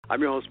I'm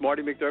your host,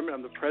 Marty McDermott.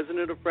 I'm the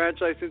president of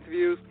Franchise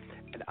Interviews,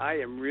 and I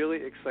am really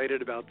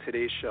excited about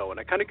today's show. And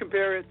I kind of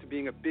compare it to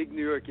being a big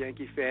New York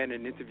Yankee fan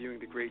and interviewing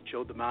the great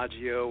Joe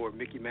DiMaggio or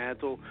Mickey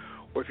Mantle,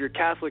 or if you're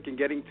Catholic and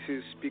getting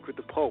to speak with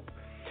the Pope.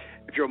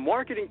 If you're a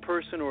marketing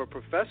person or a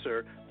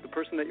professor, the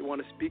person that you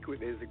want to speak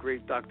with is the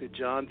great Dr.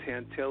 John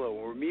Tantillo.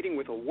 We're meeting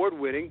with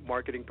award-winning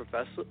marketing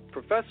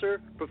professor,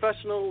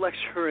 professional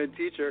lecturer, and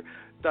teacher,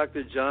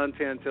 Dr. John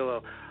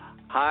Tantillo.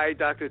 Hi,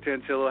 Dr.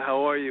 Tantillo.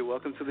 How are you?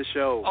 Welcome to the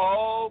show.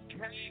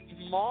 Okay,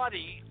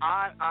 Marty.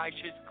 I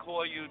should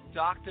call you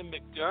Dr.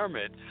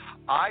 McDermott.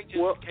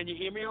 Can you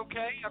hear me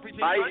okay?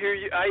 Everything I good? hear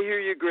you. I hear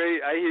you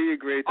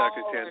great,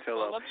 Dr. Tantillo.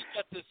 Well, let me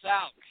get this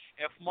out.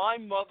 If my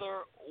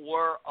mother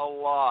were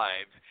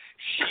alive,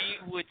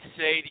 she would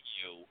say to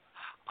you,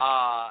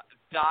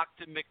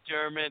 Dr.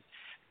 McDermott,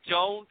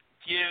 don't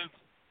give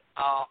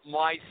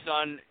my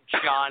son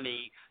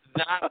Johnny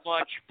that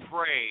much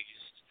praise,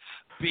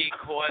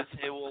 because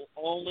it will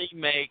only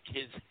make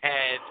his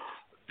head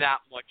that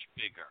much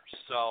bigger.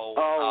 So,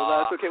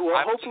 that's okay. Well,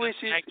 hopefully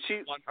she's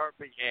on her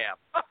behalf.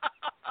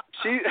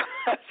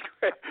 That's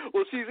great.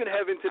 Well, she's in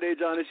heaven today,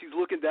 John, and she's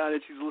looking down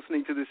and she's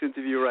listening to this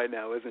interview right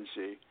now, isn't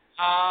she?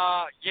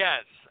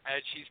 Yes,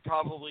 and she's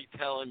probably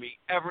telling me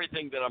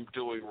everything that I'm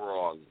doing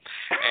wrong.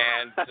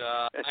 And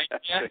I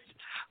guess,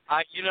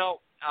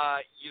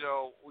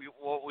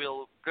 what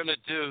we're going to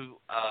do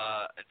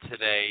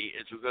today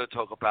is we're going to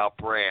talk about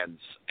brands.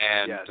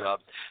 And yes.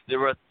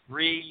 There are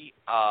three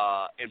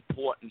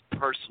important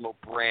personal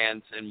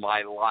brands in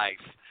my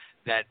life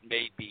that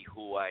made me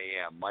who I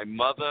am. My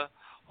mother,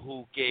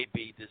 who gave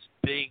me this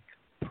big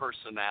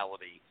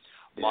personality.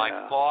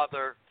 My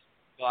father,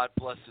 God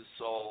bless his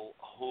soul,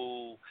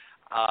 who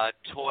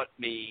taught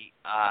me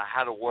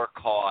how to work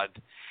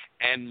hard.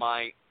 And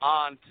my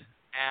aunt,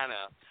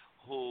 Anna,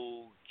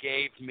 who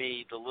gave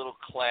me the little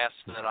class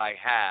that I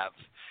have,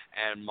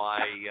 and my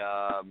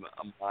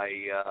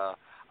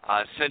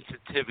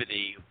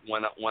sensitivity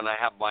when I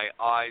have my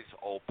eyes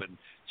open,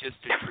 just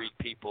to treat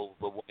people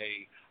the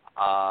way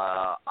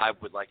I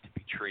would like to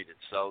be treated.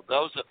 So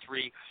those are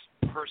three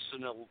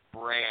personal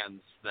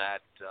brands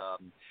that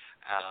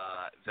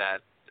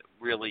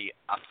really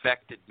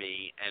affected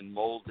me and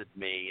molded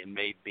me and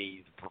made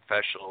me the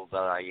professional that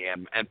I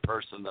am and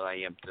person that I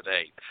am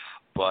today.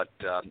 But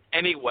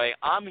anyway,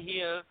 I'm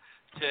here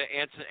to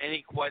answer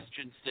any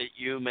questions that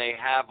you may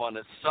have on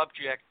a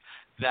subject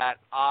that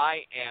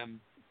I am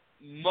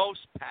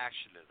most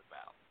passionate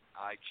about.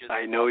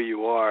 I know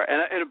you are.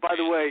 And by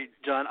the way,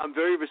 John, I'm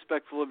very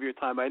respectful of your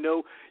time. I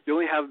know you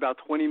only have about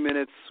 20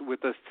 minutes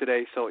with us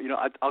today, so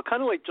I'll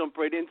kind of jump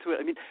right into it.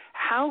 I mean,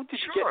 how did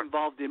you get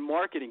involved in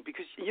marketing?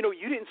 Because you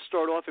didn't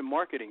start off in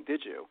marketing,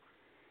 did you?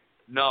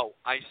 No,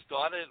 I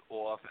started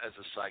off as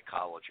a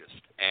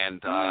psychologist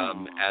and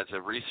as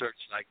a research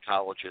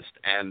psychologist,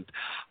 and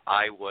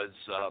I was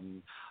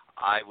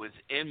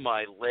in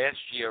my last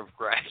year of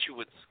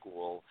graduate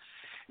school.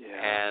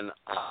 Yeah. And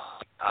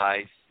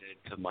I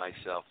said to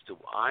myself, do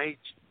I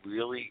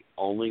really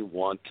only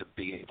want to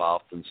be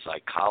involved in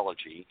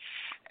psychology?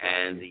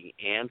 And the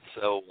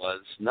answer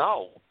was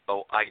no.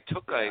 So I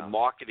took a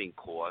marketing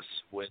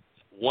course with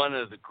one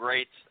of the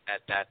greats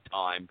at that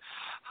time.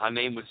 Her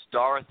name was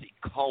Dorothy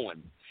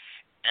Cohen.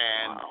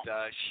 And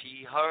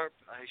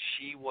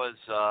she was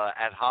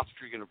at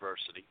Hofstra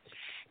University,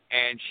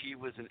 and she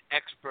was an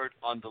expert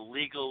on the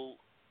legal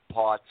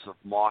parts of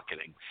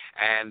marketing.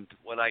 And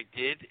what I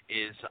did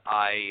is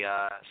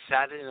I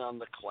sat in on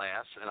the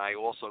class, and I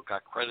also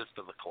got credit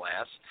for the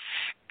class,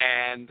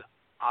 and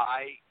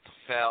I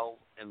fell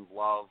in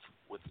love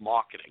with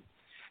marketing.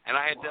 And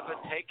I had never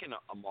taken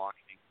a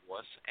marketing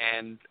course,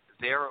 and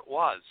there it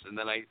was. And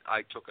then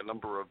I took a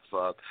number of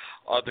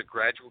other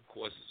graduate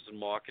courses in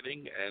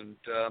marketing,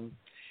 and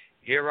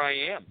here I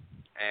am.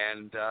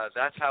 And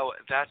that's how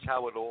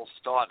it all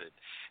started.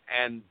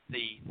 And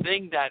the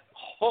thing that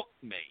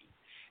hooked me,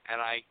 and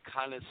I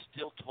kind of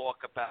still talk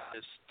about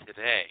this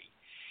today,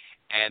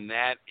 and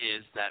that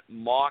is that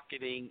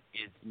marketing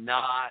is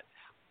not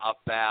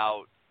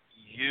about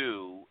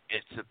you,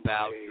 it's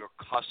about your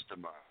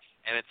customer,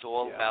 and it's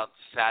all about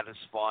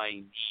satisfying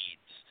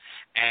needs,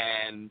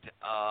 and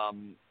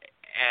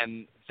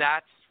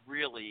that's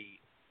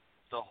really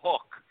the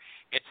hook.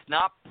 It's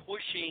not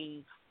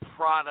pushing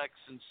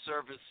products and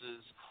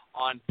services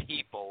on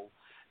people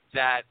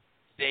that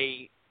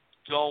they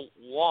don't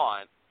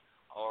want.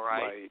 All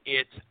right.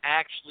 It's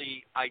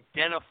actually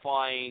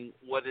identifying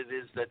what it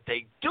is that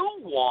they do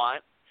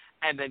want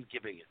and then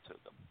giving it to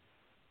them.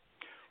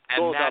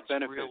 And that's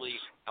really,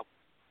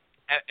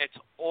 it's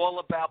all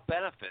about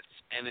benefits.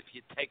 And if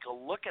you take a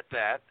look at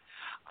that,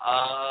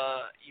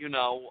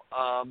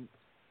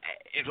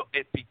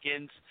 it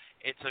begins,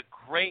 it's a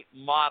great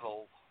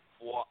model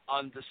for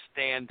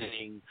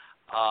understanding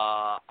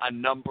a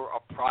number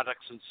of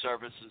products and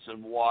services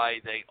and why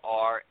they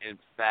are in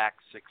fact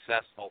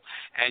successful.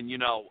 And you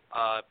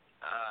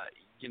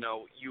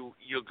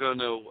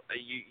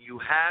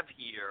have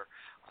here.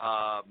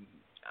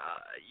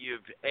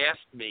 You've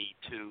asked me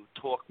to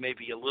talk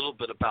maybe a little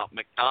bit about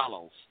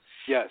McDonald's.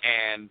 Yes.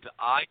 And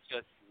I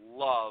just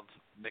love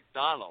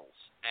McDonald's,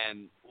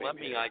 and let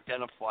me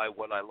identify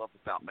what I love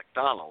about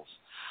McDonald's.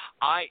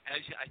 I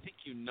think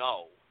you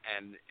know,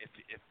 and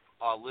if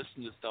our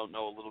listeners don't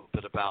know a little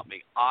bit about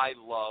me, I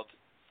love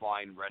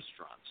fine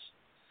restaurants.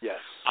 Yes.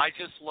 I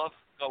just love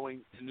going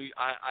to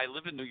I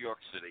live in New York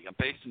City. I'm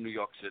based in New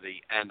York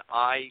City, and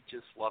I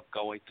just love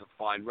going to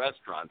fine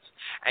restaurants.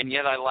 And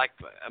yet I like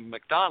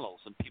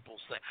McDonald's. And people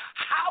say,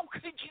 how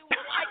could you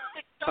like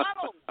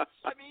McDonald's?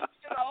 I mean,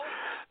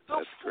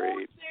 the That's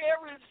food great. there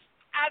is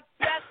at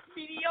best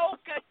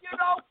mediocre. You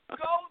don't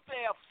go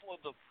there for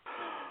the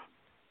food.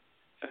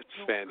 That's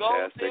you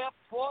fantastic. go there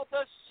for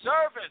the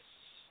service.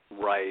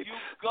 Right. You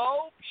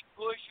go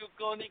because you're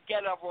going to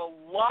get a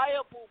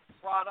reliable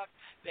product.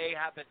 They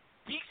have a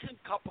decent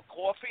cup of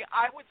coffee.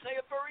 I would say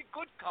a very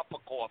good cup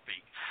of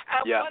coffee.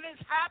 And what has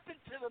happened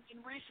to them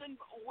in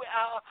recent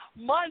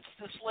months,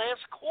 this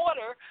last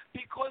quarter,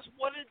 because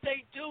what did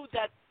they do?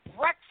 That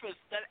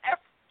breakfast that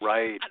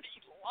everybody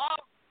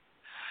loved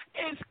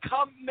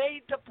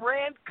made the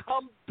brand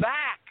come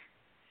back.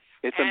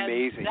 It's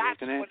amazing, that's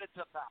isn't it? What it's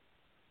about.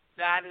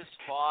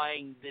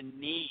 Satisfying the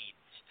needs.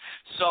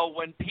 So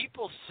when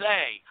people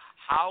say,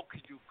 how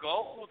could you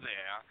go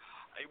there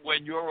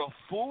when you're a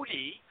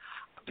foodie?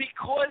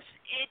 Because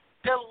it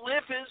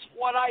delivers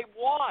what I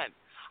want.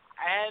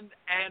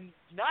 And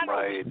not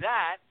only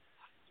that,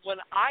 when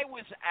I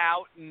was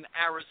out in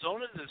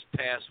Arizona this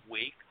past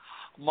week,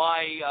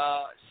 my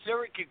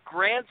surrogate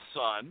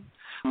grandson,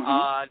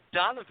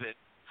 Donovan,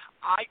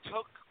 I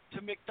took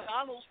to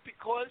McDonald's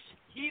because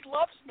he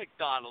loves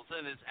McDonald's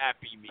and his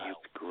Happy Meal.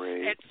 That's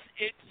great.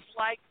 It's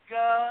like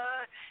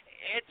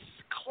it's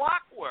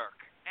clockwork,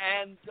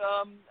 and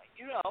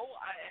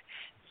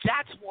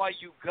that's why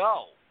you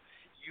go.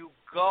 You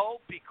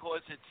go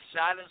because it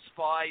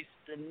satisfies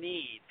the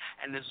need,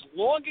 and as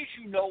long as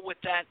you know what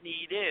that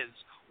need is,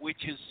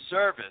 which is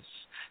service,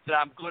 that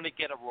I'm going to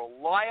get a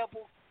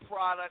reliable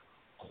product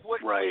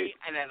quickly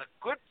and at a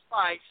good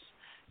price.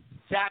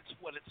 That's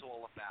what it's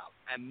all about,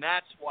 and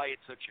that's why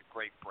it's such a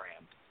great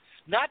brand.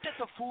 Not that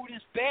the food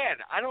is bad.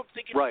 I don't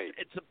think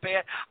it's a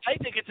bad. I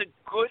think it's a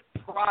good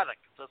product.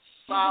 It's a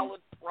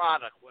solid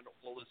product when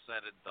all is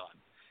said and done.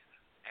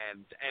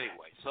 And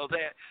anyway, so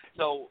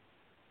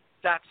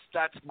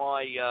that's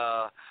my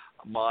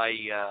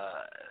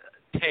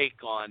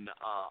take on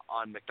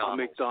McDonald's. On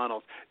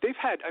McDonald's, they've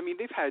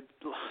had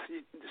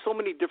so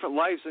many different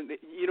lives, and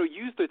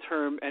use the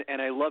term,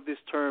 and I love this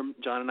term,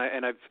 John,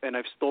 and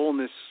I've stolen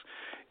this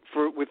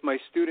with my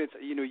students.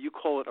 You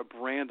call it a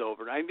brand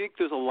over. And I think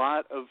there's a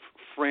lot of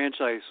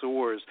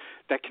franchisors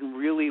that can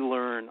really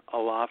learn a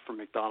lot from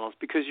McDonald's,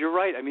 because you're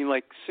right. I mean,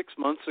 like 6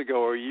 months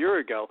ago or a year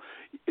ago,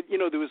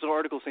 there was an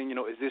article saying,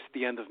 is this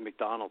the end of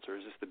McDonald's or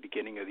is this the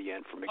beginning of the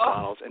end for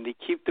McDonald's? And they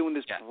keep doing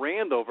this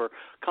brand over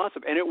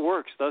concept, and it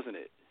works, doesn't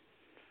it?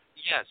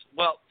 Yes.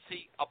 Well,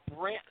 a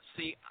brand.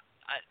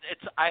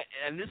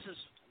 And this is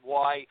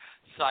why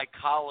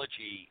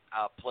psychology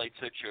played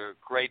such a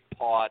great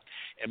part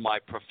in my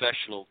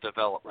professional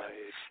development,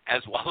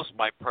 as well as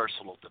my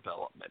personal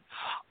development.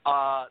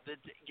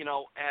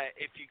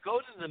 If you go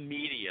to the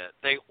media,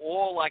 they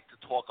all like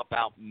to talk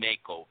about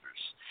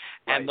makeovers.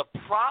 And the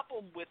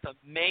problem with a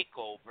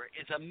makeover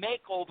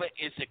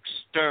is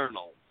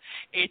external.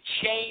 It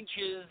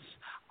changes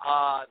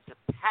the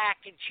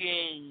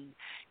packaging.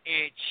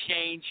 It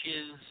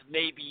changes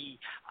maybe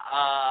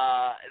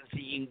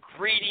the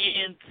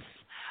ingredients.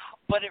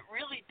 But it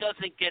really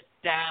doesn't get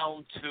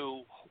down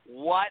to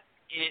what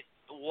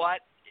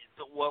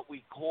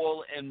we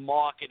call in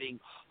marketing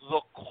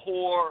the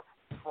core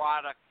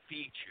product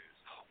features.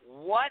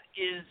 What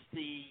is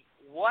the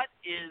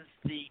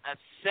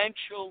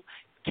essential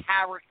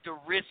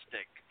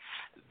characteristic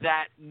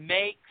that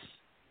makes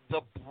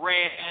the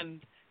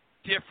brand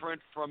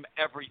different from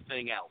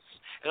everything else?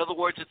 In other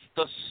words, it's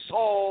the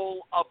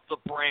soul of the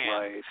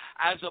brand,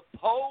 as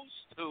opposed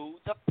to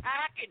the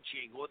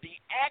packaging or the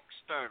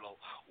external,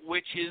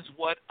 which is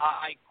what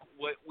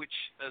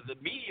the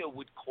media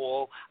would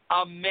call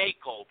a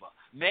makeover.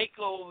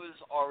 Makeovers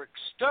are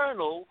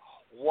external,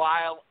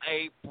 while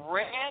a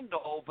brand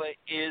over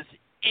is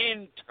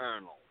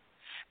internal.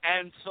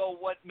 And so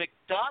what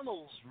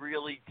McDonald's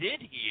really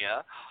did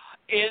here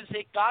is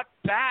it got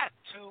back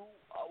to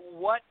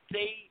what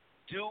they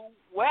do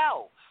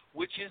well,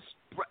 which is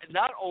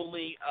not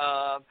only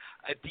a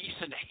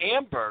decent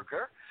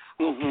hamburger,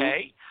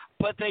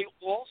 but they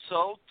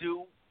also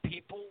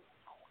people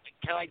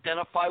can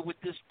identify with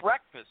this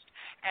breakfast.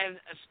 And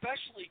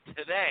especially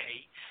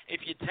today,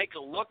 if you take a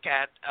look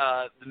at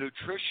the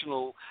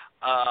nutritional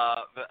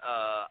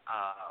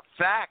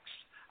facts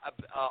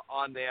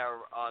on their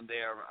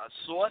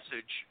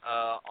sausage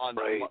on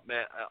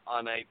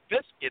a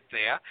biscuit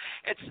there,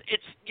 it's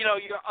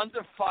you're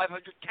under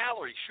 500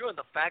 calories. Sure,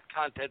 the fat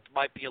content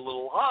might be a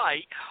little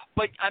high,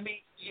 but I mean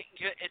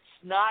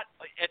it's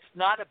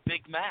not a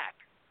Big Mac.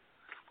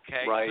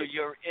 Okay, Right. so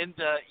you're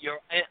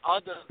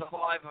under the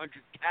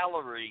 500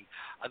 calorie.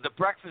 The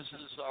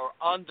breakfasts are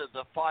under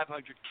the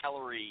 500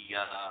 calorie.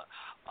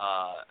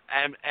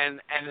 And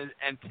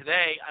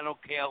today, I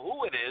don't care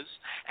who it is,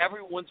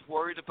 everyone's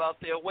worried about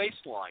their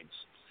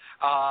waistlines.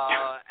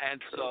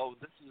 And so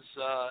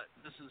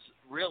this is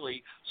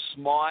really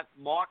smart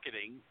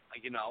marketing,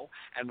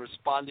 and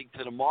responding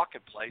to the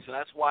marketplace, and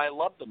that's why I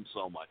love them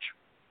so much.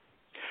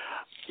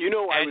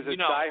 I was a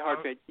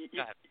diehard fan.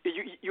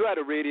 You had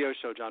a radio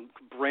show, John,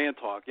 Brand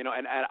Talk, and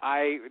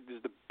I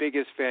was the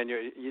biggest fan.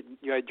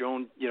 You had your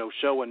own,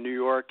 show in New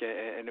York,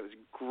 and it was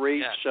a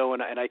great show,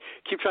 and I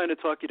keep trying to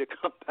talk you to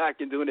come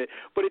back and doing it.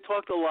 But it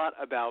talked a lot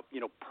about,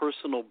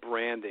 personal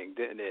branding,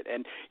 didn't it?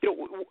 And,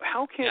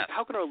 how can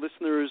our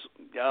listeners,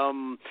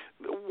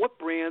 what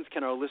brands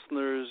can our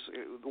listeners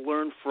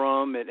learn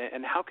from,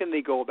 and how can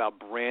they go about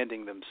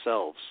branding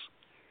themselves?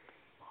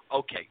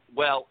 Okay,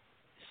 well,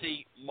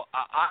 see,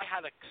 I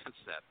had a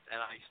concept, and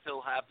I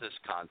still have this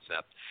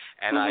concept,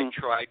 and I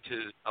try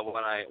to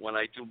when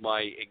I do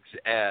my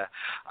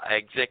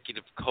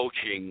executive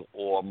coaching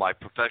or my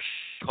professional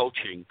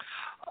coaching,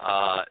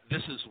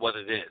 this is what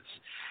it is.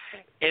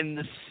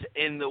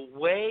 In the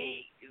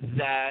way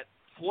that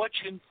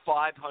Fortune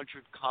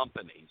 500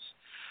 companies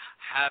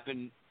have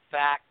in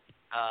fact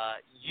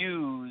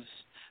used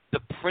the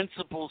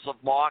principles of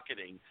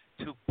marketing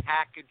to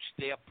package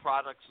their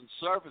products and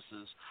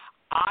services,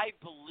 I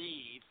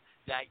believe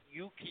that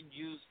you can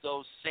use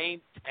those same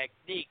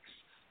techniques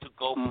to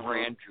go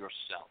brand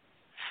yourself.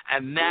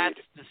 And that's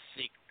the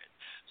secret.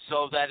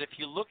 So that if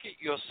you look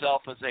at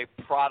yourself as a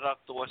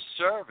product or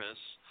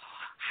service,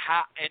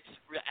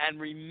 and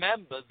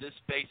remember this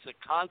basic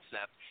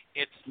concept,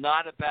 it's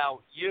not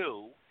about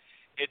you,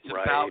 it's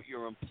about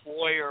your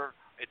employer,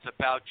 it's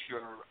about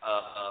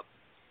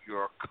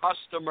your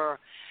customer.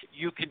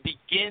 You can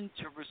begin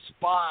to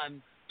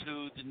respond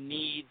to the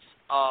needs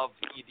of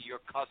either your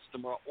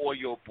customer or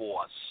your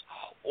boss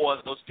or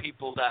those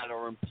people that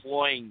are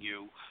employing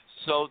you,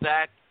 so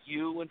that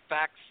you, in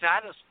fact,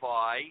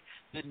 satisfy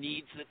the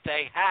needs that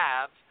they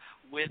have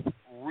with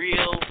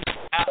real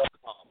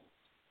outcomes.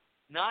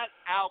 Not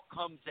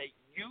outcomes that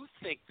you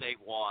think they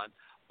want,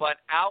 but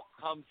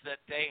outcomes that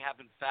they have,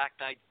 in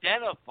fact,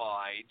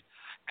 identified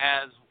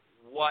as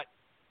what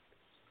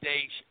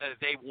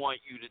they want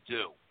you to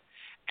do.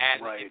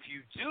 And if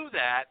you do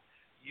that,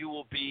 you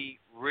will be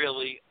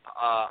really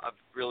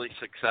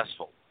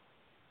successful.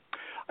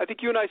 I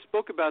think you and I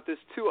spoke about this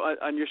too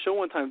on your show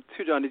one time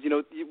too, John. Is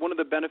one of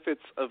the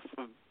benefits of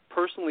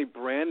personally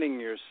branding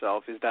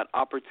yourself is that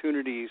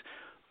opportunities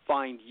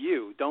find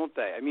you, don't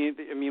they? I mean,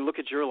 look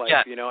at your life.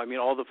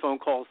 All the phone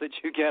calls that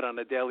you get on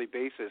a daily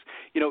basis.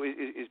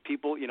 Is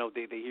people,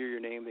 they hear your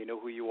name, they know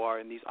who you are,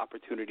 and these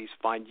opportunities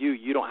find you.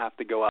 You don't have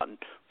to go out and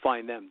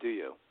find them, do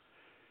you?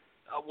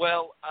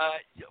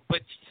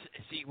 But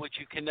see, what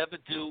you can never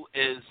do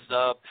is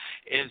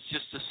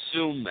just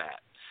assume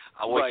that.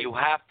 What you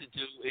have to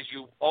do is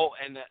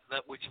and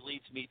that which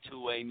leads me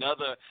to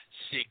another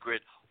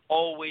secret: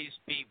 always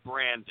be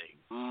branding,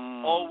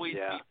 always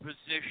be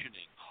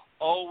positioning,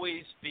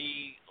 always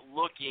be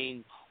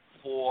looking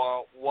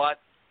for what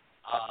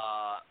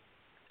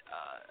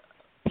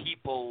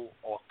people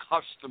or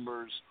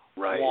customers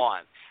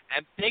want.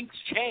 And things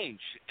change.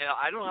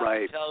 I don't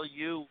have to tell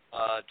you,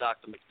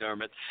 Dr.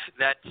 McDermott,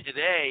 that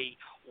today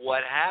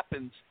what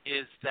happens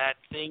is that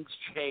things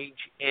change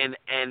in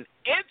an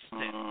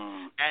instant.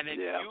 And if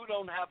you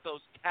don't have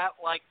those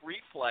cat-like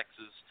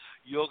reflexes,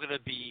 you're going to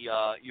be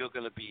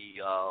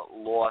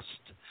lost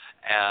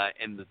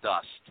in the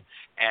dust.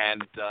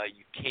 And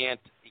you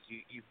can't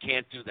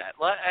do that.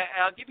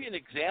 I'll give you an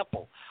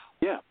example.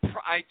 Yeah.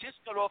 I just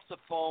got off the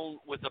phone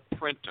with a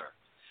printer.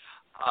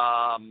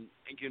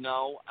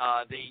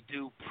 They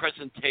do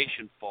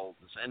presentation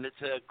folders, and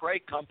it's a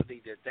great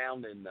company. They're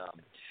down in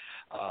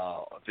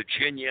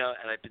Virginia,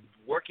 and I've been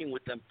working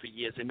with them for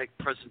years. They make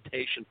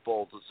presentation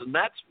folders, and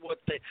that's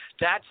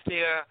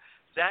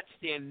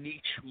their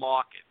niche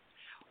market.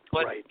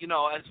 But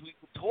as we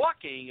were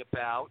talking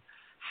about,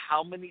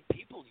 how many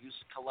people use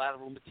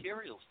collateral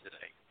materials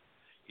today?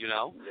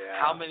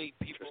 How many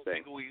people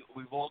think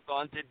we've all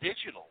gone to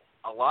digital?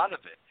 A lot of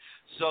it.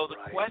 So the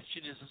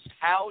question is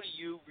how do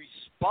you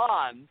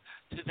respond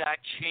to that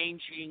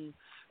changing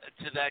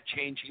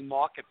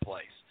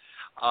marketplace?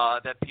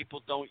 That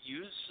people don't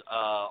use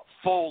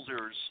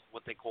folders,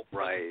 what they call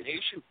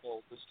presentation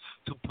folders,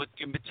 to put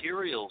your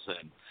materials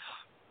in.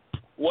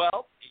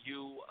 Well,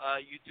 you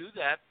do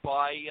that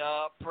by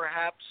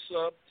perhaps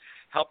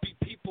helping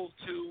people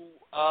to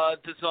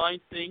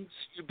design things.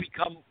 You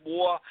become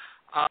more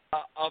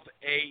of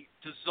a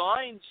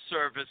design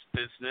service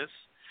business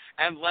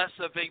and less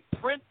of a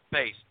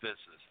print-based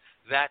business.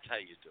 That's how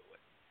you do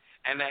it,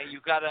 and you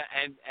gotta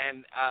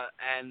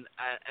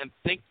and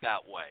think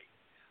that way,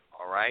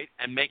 all right,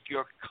 and make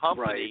your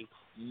company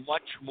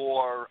much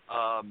more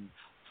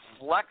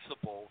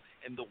flexible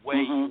in the way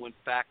you in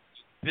fact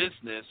do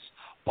business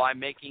by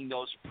making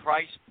those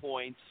price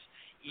points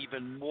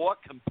even more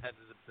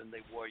competitive than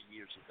they were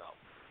years ago.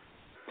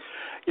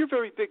 You're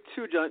very big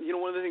too, John. You know,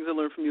 one of the things I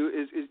learned from you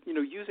is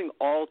using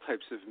all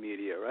types of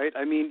media, right?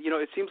 I mean,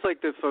 it seems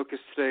like the focus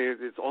today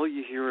is all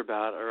you hear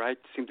about, or I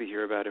seem to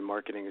hear about in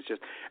marketing, is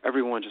just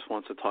everyone just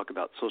wants to talk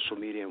about social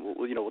media, and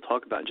we'll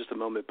talk about it in just a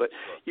moment. But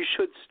you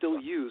should still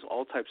use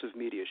all types of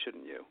media,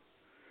 shouldn't you?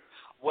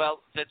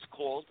 Well, that's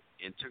called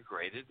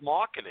integrated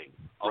marketing,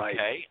 okay?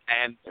 Right.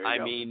 And I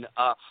go. mean,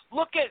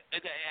 look at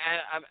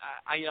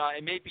I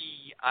may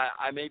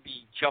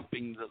be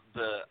jumping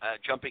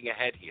jumping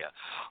ahead here,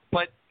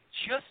 but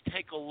just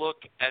take a look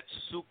at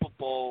Super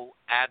Bowl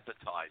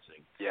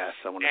advertising. Yes,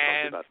 I want to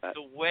talk about that.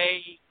 And the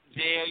way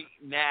they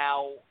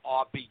now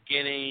are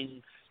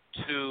beginning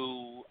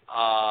to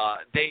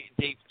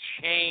they've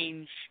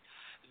changed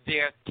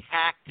their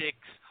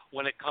tactics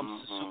when it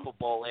comes to Super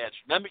Bowl ads.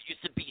 Remember, it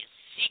used to be a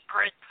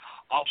secret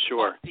of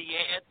what the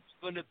ad's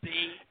going to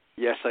be.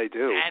 Yes, I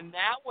do. And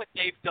now what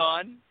they've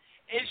done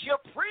is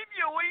you're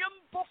previewing them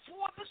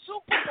before the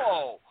Super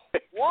Bowl.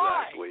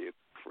 Why? Exactly.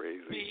 It's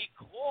crazy.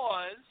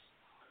 Because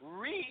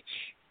reach,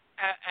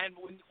 and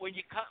when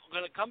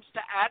it comes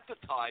to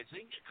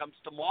advertising, it comes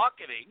to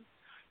marketing,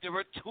 there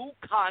are two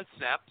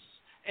concepts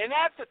in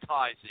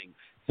advertising.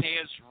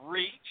 There's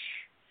reach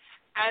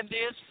and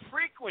there's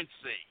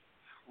frequency.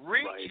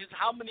 Reach is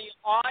how many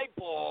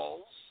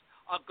eyeballs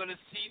are going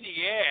to see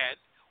the ad,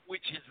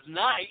 which is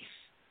nice,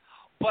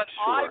 but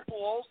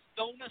eyeballs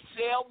don't a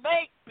sale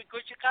make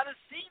because you got to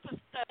see the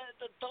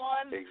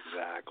darn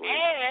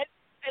ad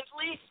at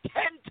least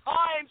 10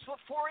 times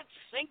before it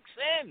sinks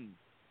in,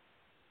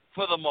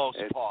 for the most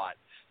part.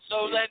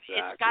 So that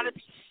it's got to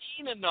be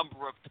seen a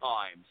number of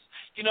times.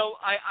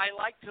 I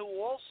like to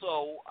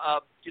also,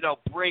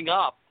 bring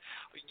up,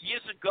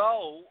 years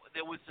ago,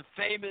 there was the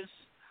famous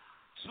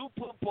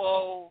Super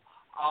Bowl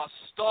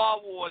Star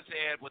Wars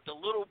ad with the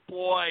little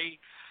boy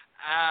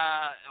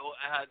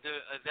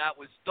that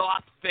was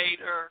Darth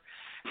Vader,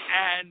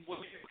 and when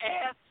you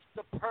asked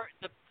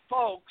the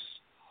folks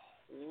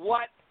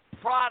what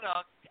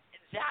product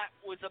that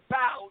was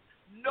about,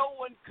 no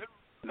one could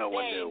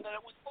name that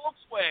it was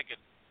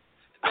Volkswagen.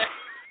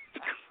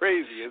 It's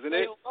crazy, isn't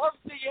it? They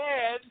loved the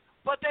ad,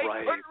 but they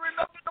couldn't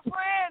remember the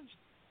brand.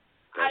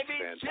 That's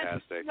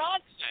fantastic. Just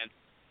nonsense.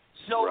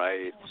 So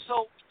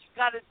what you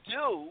got to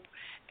do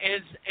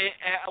is,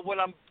 what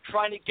I'm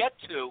trying to get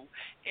to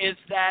is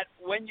that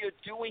when you're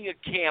doing a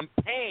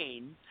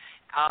campaign,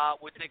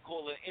 what they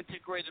call an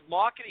integrated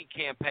marketing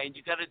campaign,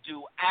 you got to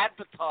do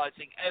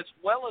advertising as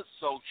well as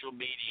social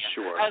media,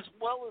 as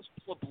well as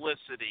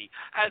publicity,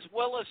 as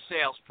well as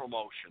sales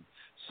promotion.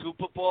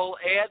 Super Bowl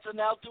ads are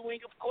now doing,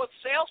 of course,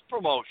 sales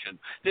promotion.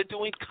 They're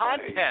doing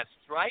contests,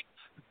 right?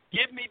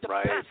 Give me the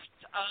best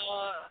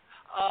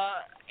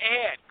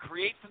ad.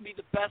 Create for me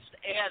the best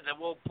ad, and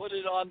we'll put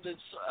it on this.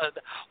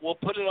 We'll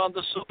put it on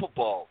the Super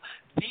Bowl.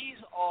 These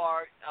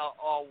are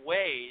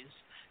ways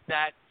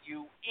that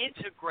you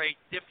integrate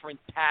different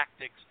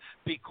tactics,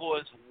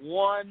 because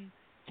one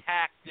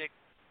tactic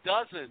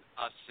doesn't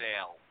a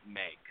sale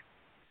make.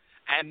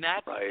 And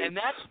that's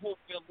what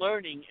we're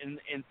learning and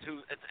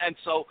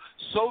so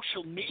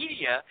social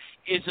media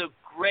is a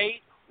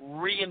great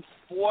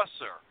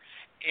reinforcer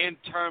in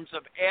terms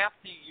of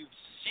after you've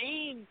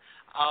seen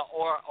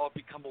or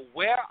become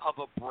aware of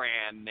a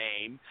brand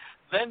name,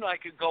 then I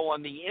could go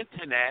on the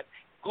internet,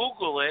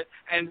 Google it,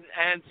 and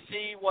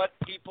see what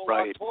people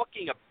are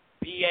talking about.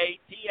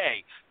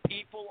 PATA.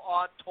 People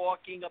are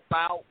talking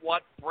about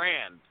what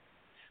brand.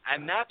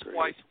 And that's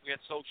why where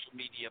social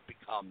media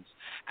becomes.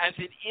 As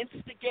an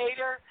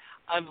instigator,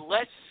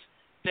 unless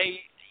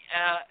they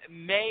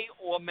may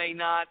or may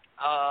not,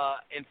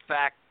 in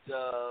fact,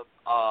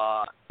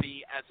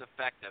 be as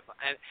effective.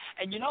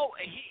 And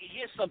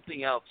here's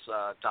something else,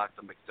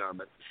 Dr.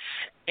 McDermott.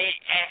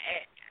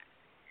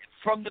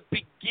 From the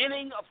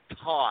beginning of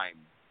time,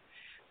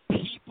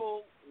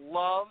 people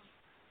love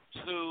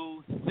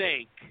to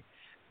think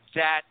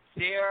that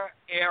their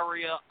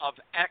area of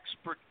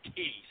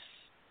expertise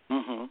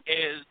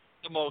is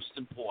the most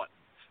important.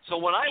 So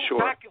when I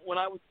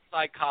was a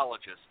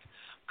psychologist,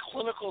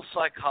 clinical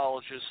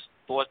psychologists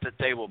thought that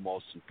they were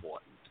most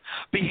important.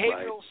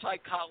 Behavioral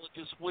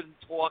psychologists wouldn't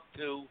talk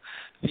to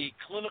the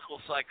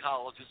clinical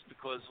psychologist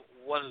because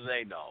what do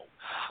they know?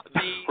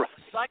 The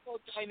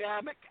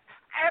psychodynamic,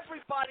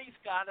 everybody's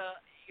got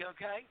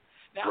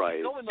Now, if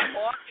you go in the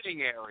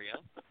marketing area,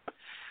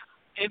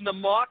 in the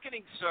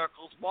marketing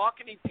circles,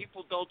 marketing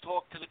people don't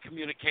talk to the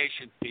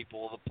communications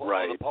people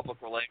or the public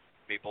relations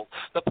people.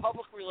 The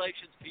public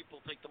relations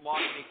people think the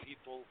marketing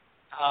people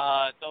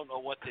don't know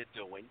what they're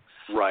doing.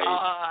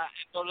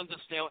 Don't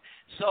understand.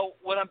 So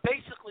what I'm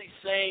basically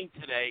saying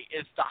today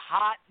is the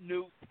hot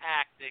new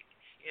tactic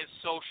is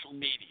social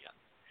media.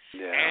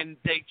 Yeah. And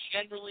they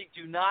generally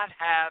do not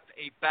have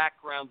a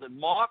background in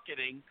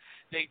marketing.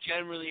 They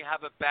generally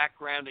have a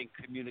background in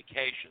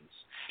communications.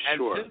 And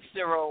since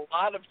there are a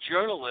lot of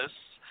journalists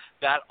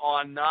that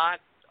are not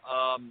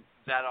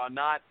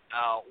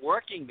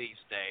working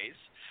these days,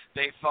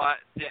 they thought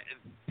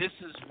this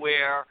is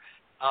where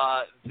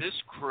this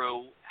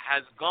crew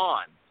has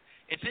gone.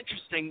 It's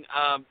interesting,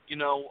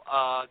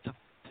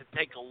 to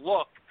take a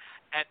look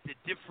at the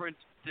different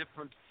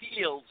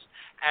fields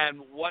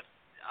and what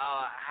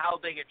how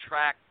they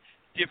attract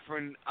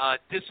different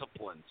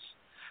disciplines.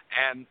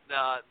 And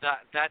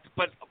that's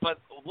but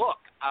look,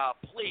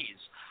 please,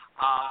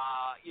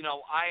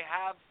 I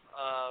have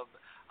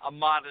a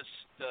modest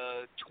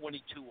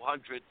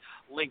 2,200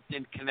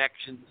 LinkedIn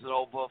connections and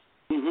over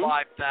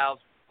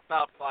 5,000,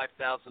 about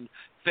 5,000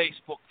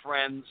 Facebook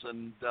friends,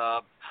 and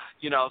and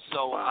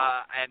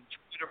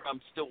Twitter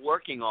I'm still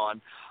working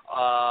on.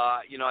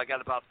 I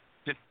got about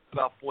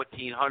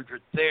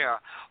 1,400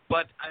 there,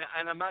 but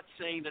and I'm not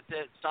saying that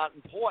it's not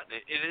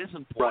important. It is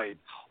important. Right.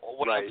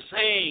 What I'm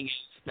saying is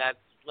that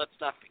let's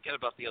not forget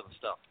about the other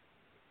stuff.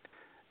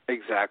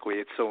 Exactly,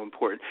 it's so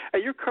important.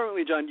 And you're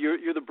currently, John,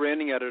 you're the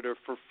branding editor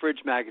for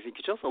Fridge Magazine.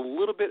 Could you tell us a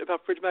little bit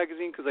about Fridge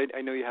Magazine? Because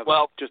I know you have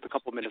just a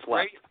couple minutes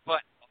left.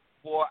 But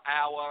for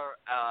our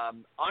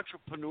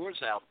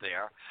entrepreneurs out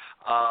there,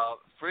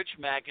 Fridge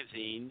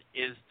Magazine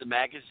is the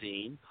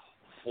magazine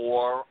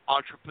for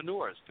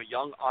entrepreneurs, for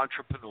young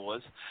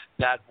entrepreneurs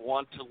that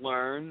want to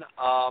learn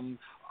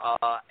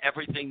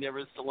everything there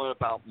is to learn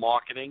about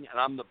marketing. And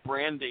I'm the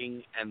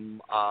branding and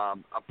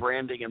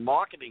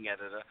marketing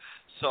editor.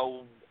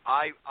 So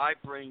I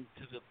bring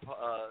to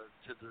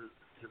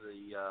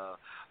the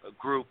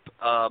group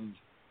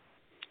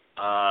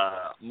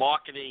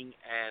marketing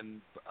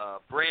and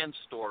brand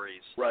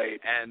stories. Right.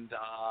 And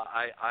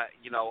I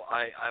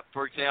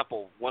for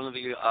example, one of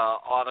the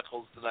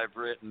articles that I've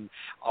written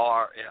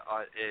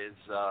is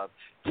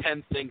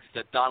 10 things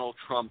that Donald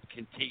Trump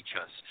can teach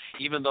us.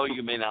 Even though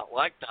you may not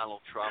like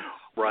Donald Trump,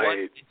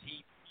 right?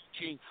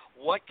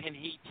 What can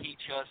he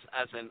teach us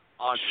as an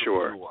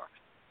entrepreneur? Sure.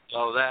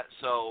 So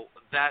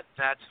that's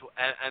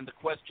and the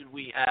question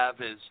we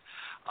have is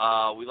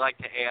we like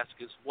to ask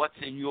is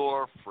what's in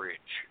your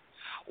fridge?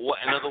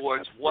 In other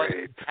words, what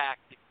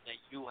tactic that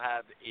you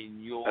have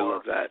in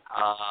your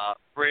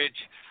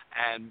fridge,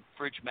 and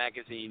Fridge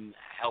Magazine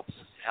helps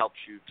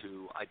you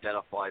to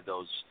identify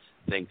those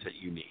things that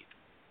you need.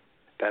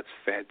 That's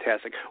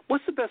fantastic.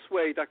 What's the best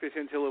way, Dr.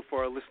 Tantillo,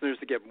 for our listeners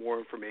to get more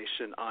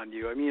information on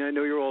you? I mean, I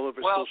know you're all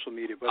over social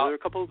media, but are there a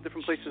couple of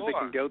different places they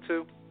can go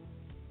to?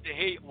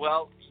 Hey,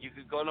 well, you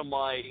could go to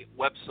my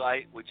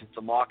website, which is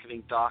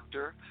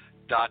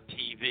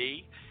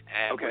themarketingdoctor.tv,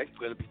 and we're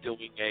going to be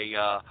doing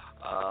a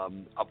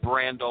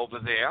brand over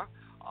there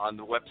on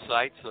the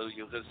website. So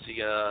you're going to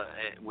see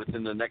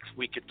within the next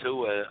week or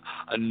two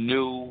a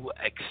new,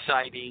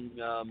 exciting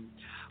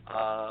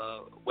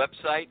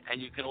website,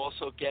 and you can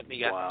also get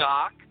me at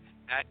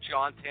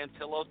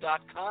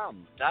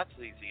doc@johntantillo.com. That's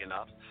easy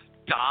enough.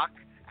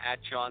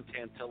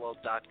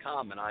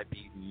 doc@johntantillo.com, and I'd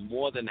be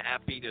more than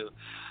happy to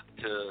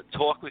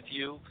talk with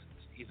you,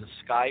 either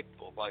Skype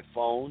or by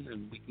phone,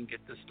 and we can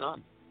get this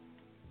done.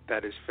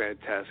 That is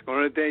fantastic. I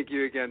want to thank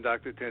you again,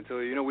 Dr.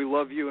 Tantillo. You know, we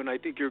love you, and I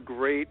think you're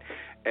great,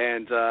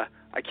 and I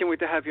can't wait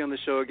to have you on the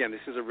show again.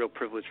 This is a real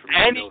privilege for me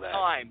to know that.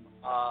 Anytime,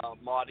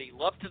 Marty.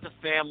 Love to the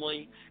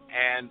family,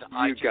 and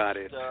I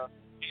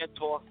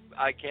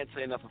can't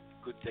say enough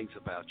good things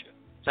about you.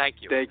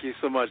 Thank you. Thank you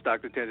so much,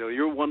 Dr. Tantillo.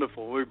 You're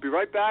wonderful. We'll be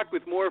right back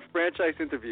with more franchise interviews.